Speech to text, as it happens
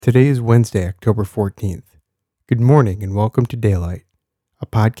Today is Wednesday, October 14th. Good morning and welcome to Daylight, a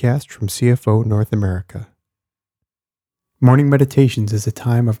podcast from CFO North America. Morning meditations is a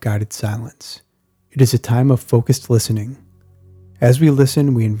time of guided silence. It is a time of focused listening. As we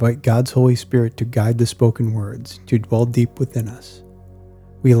listen, we invite God's Holy Spirit to guide the spoken words, to dwell deep within us.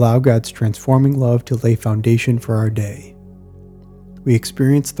 We allow God's transforming love to lay foundation for our day. We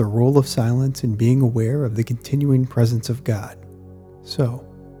experience the role of silence in being aware of the continuing presence of God. So,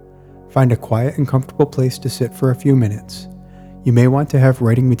 find a quiet and comfortable place to sit for a few minutes. You may want to have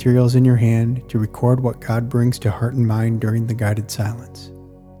writing materials in your hand to record what God brings to heart and mind during the guided silence.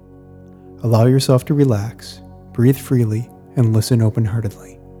 Allow yourself to relax, breathe freely, and listen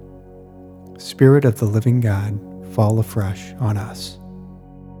open-heartedly. Spirit of the living God, fall afresh on us.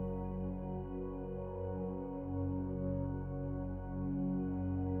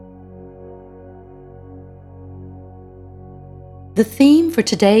 The theme for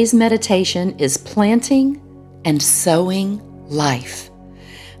today's meditation is planting and sowing life,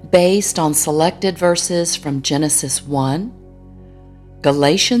 based on selected verses from Genesis 1,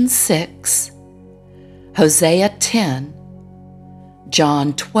 Galatians 6, Hosea 10,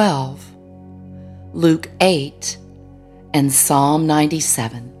 John 12, Luke 8, and Psalm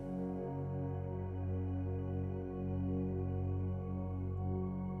 97.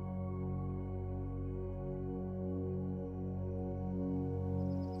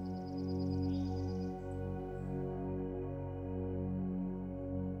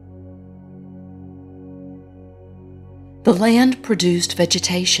 The land produced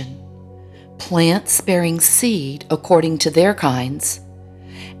vegetation, plants bearing seed according to their kinds,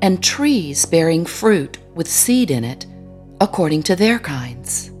 and trees bearing fruit with seed in it according to their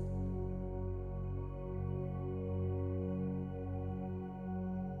kinds.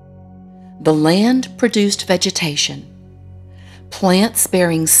 The land produced vegetation, plants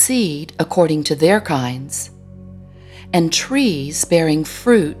bearing seed according to their kinds, and trees bearing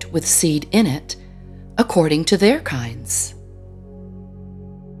fruit with seed in it according to their kinds.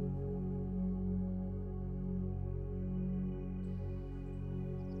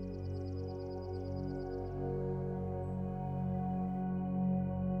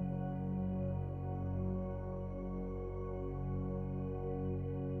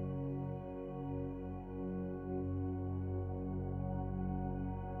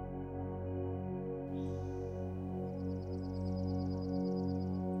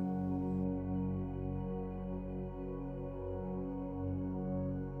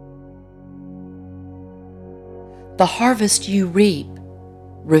 The harvest you reap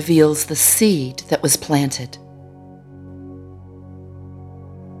reveals the seed that was planted.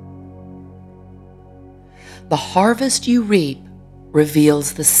 The harvest you reap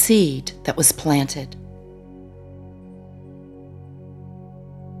reveals the seed that was planted.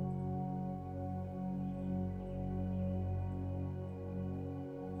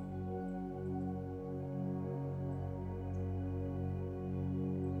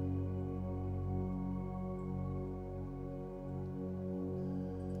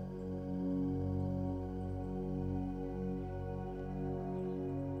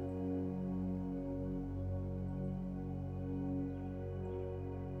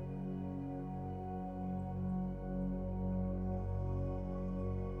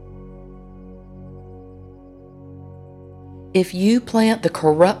 If you plant the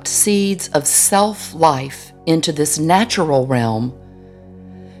corrupt seeds of self-life into this natural realm,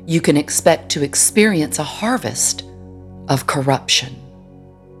 you can expect to experience a harvest of corruption.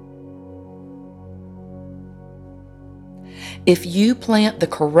 If you plant the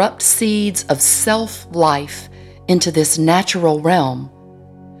corrupt seeds of self-life into this natural realm,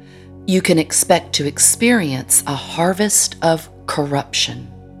 you can expect to experience a harvest of corruption.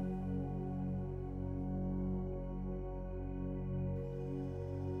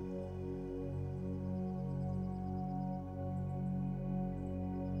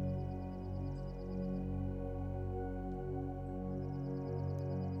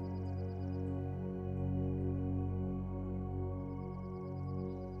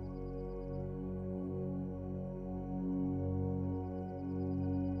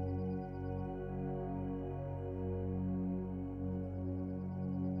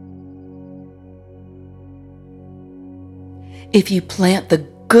 If you plant the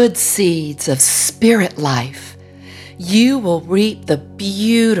good seeds of spirit life, you will reap the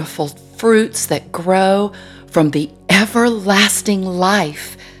beautiful fruits that grow from the everlasting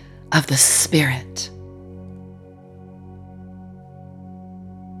life of the Spirit.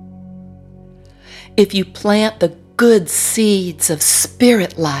 If you plant the good seeds of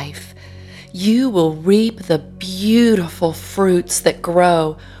spirit life, You will reap the beautiful fruits that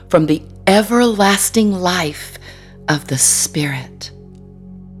grow from the everlasting life of the Spirit.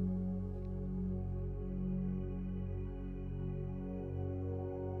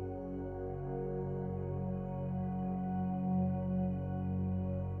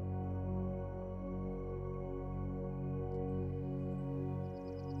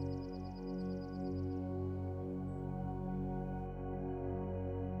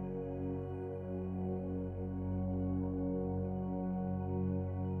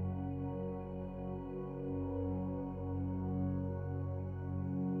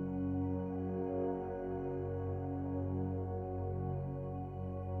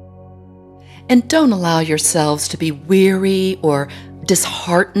 And don't allow yourselves to be weary or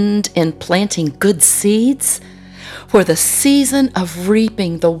disheartened in planting good seeds, for the season of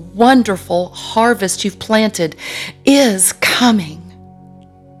reaping the wonderful harvest you've planted is coming.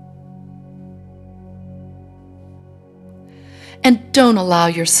 And don't allow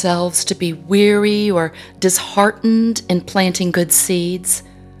yourselves to be weary or disheartened in planting good seeds,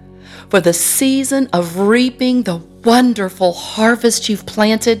 for the season of reaping the wonderful harvest you've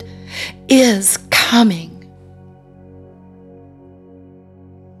planted is coming.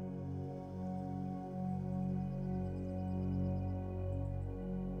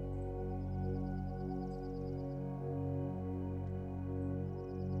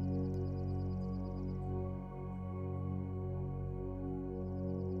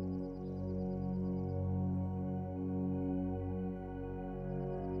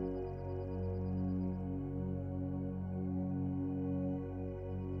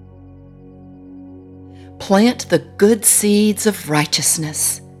 Plant the good seeds of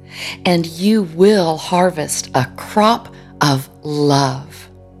righteousness, and you will harvest a crop of love.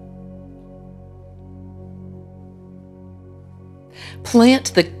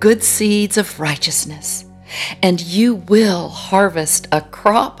 Plant the good seeds of righteousness, and you will harvest a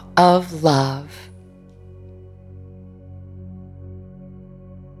crop of love.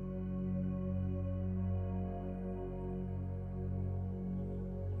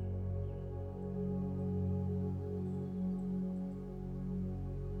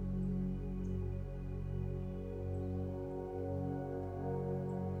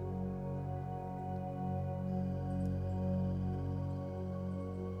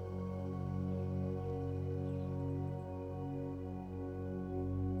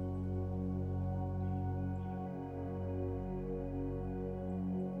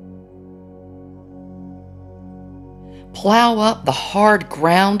 Plow up the hard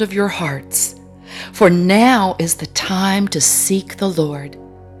ground of your hearts, for now is the time to seek the Lord,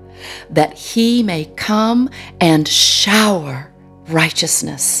 that He may come and shower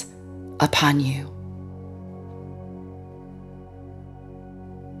righteousness upon you.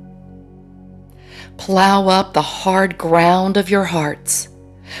 Plow up the hard ground of your hearts,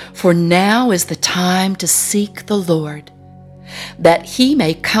 for now is the time to seek the Lord, that He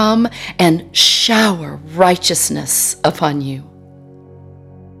may come and shower righteousness upon you.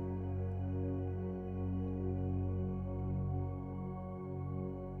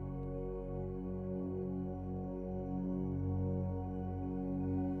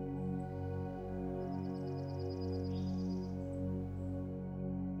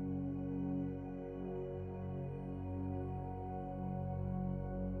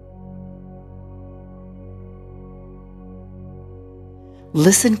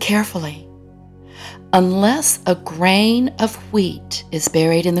 Listen carefully. Unless a grain of wheat is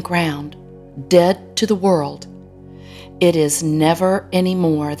buried in the ground, dead to the world, it is never any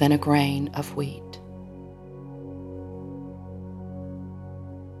more than a grain of wheat.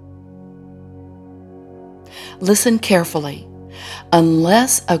 Listen carefully.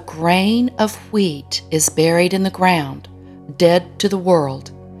 Unless a grain of wheat is buried in the ground, dead to the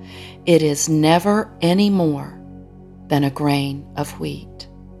world, it is never any more than a grain of wheat.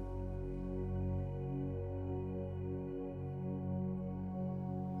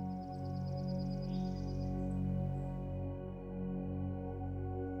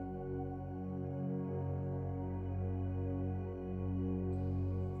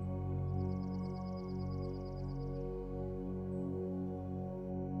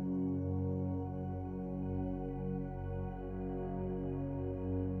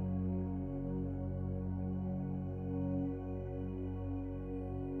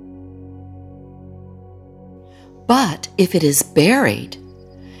 But if it is buried,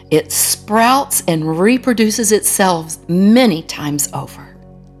 it sprouts and reproduces itself many times over.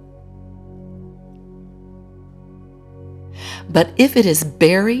 But if it is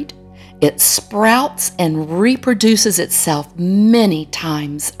buried, it sprouts and reproduces itself many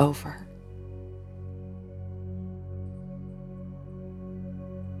times over.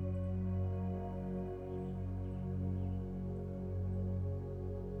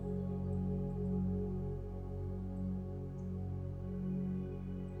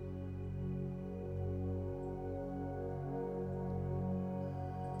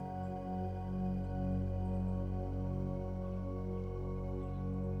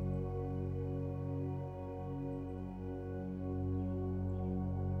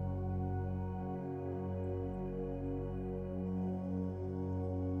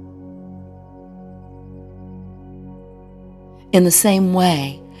 In the same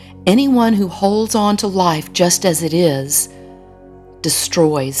way, anyone who holds on to life just as it is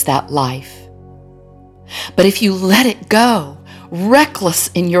destroys that life. But if you let it go, reckless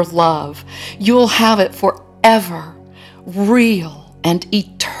in your love, you'll have it forever, real and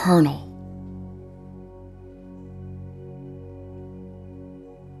eternal.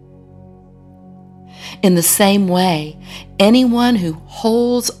 In the same way, anyone who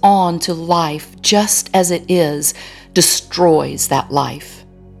holds on to life just as it is destroys that life.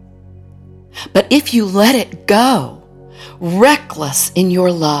 But if you let it go, reckless in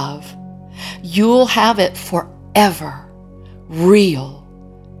your love, you'll have it forever, real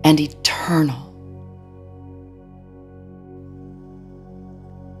and eternal.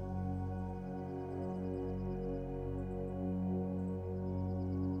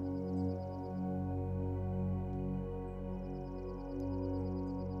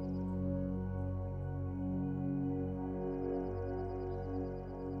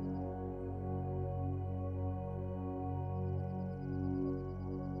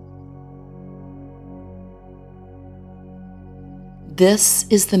 This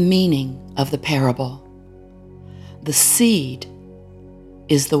is the meaning of the parable. The seed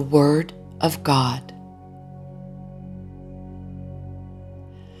is the Word of God.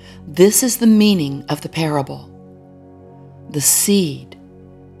 This is the meaning of the parable. The seed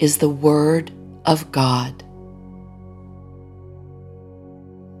is the Word of God.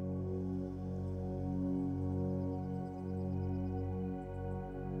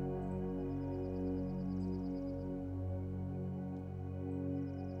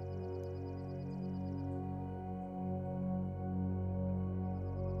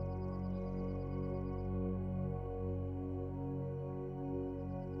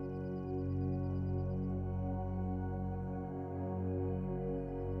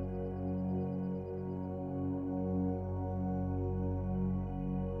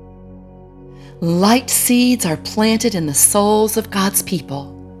 Light seeds are planted in the souls of God's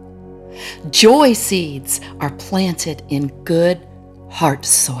people. Joy seeds are planted in good heart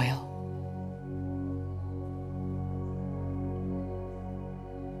soil.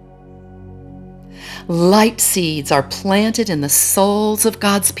 Light seeds are planted in the souls of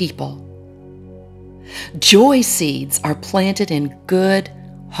God's people. Joy seeds are planted in good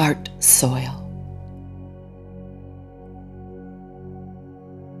heart soil.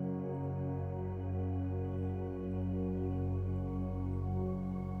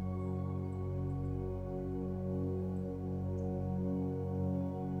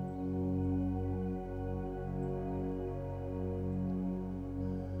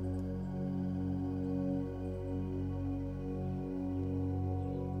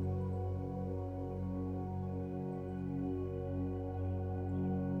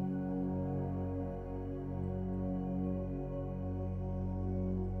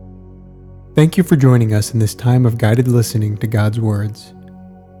 Thank you for joining us in this time of guided listening to God's words.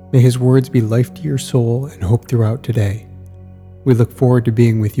 May His words be life to your soul and hope throughout today. We look forward to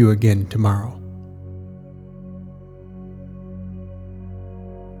being with you again tomorrow.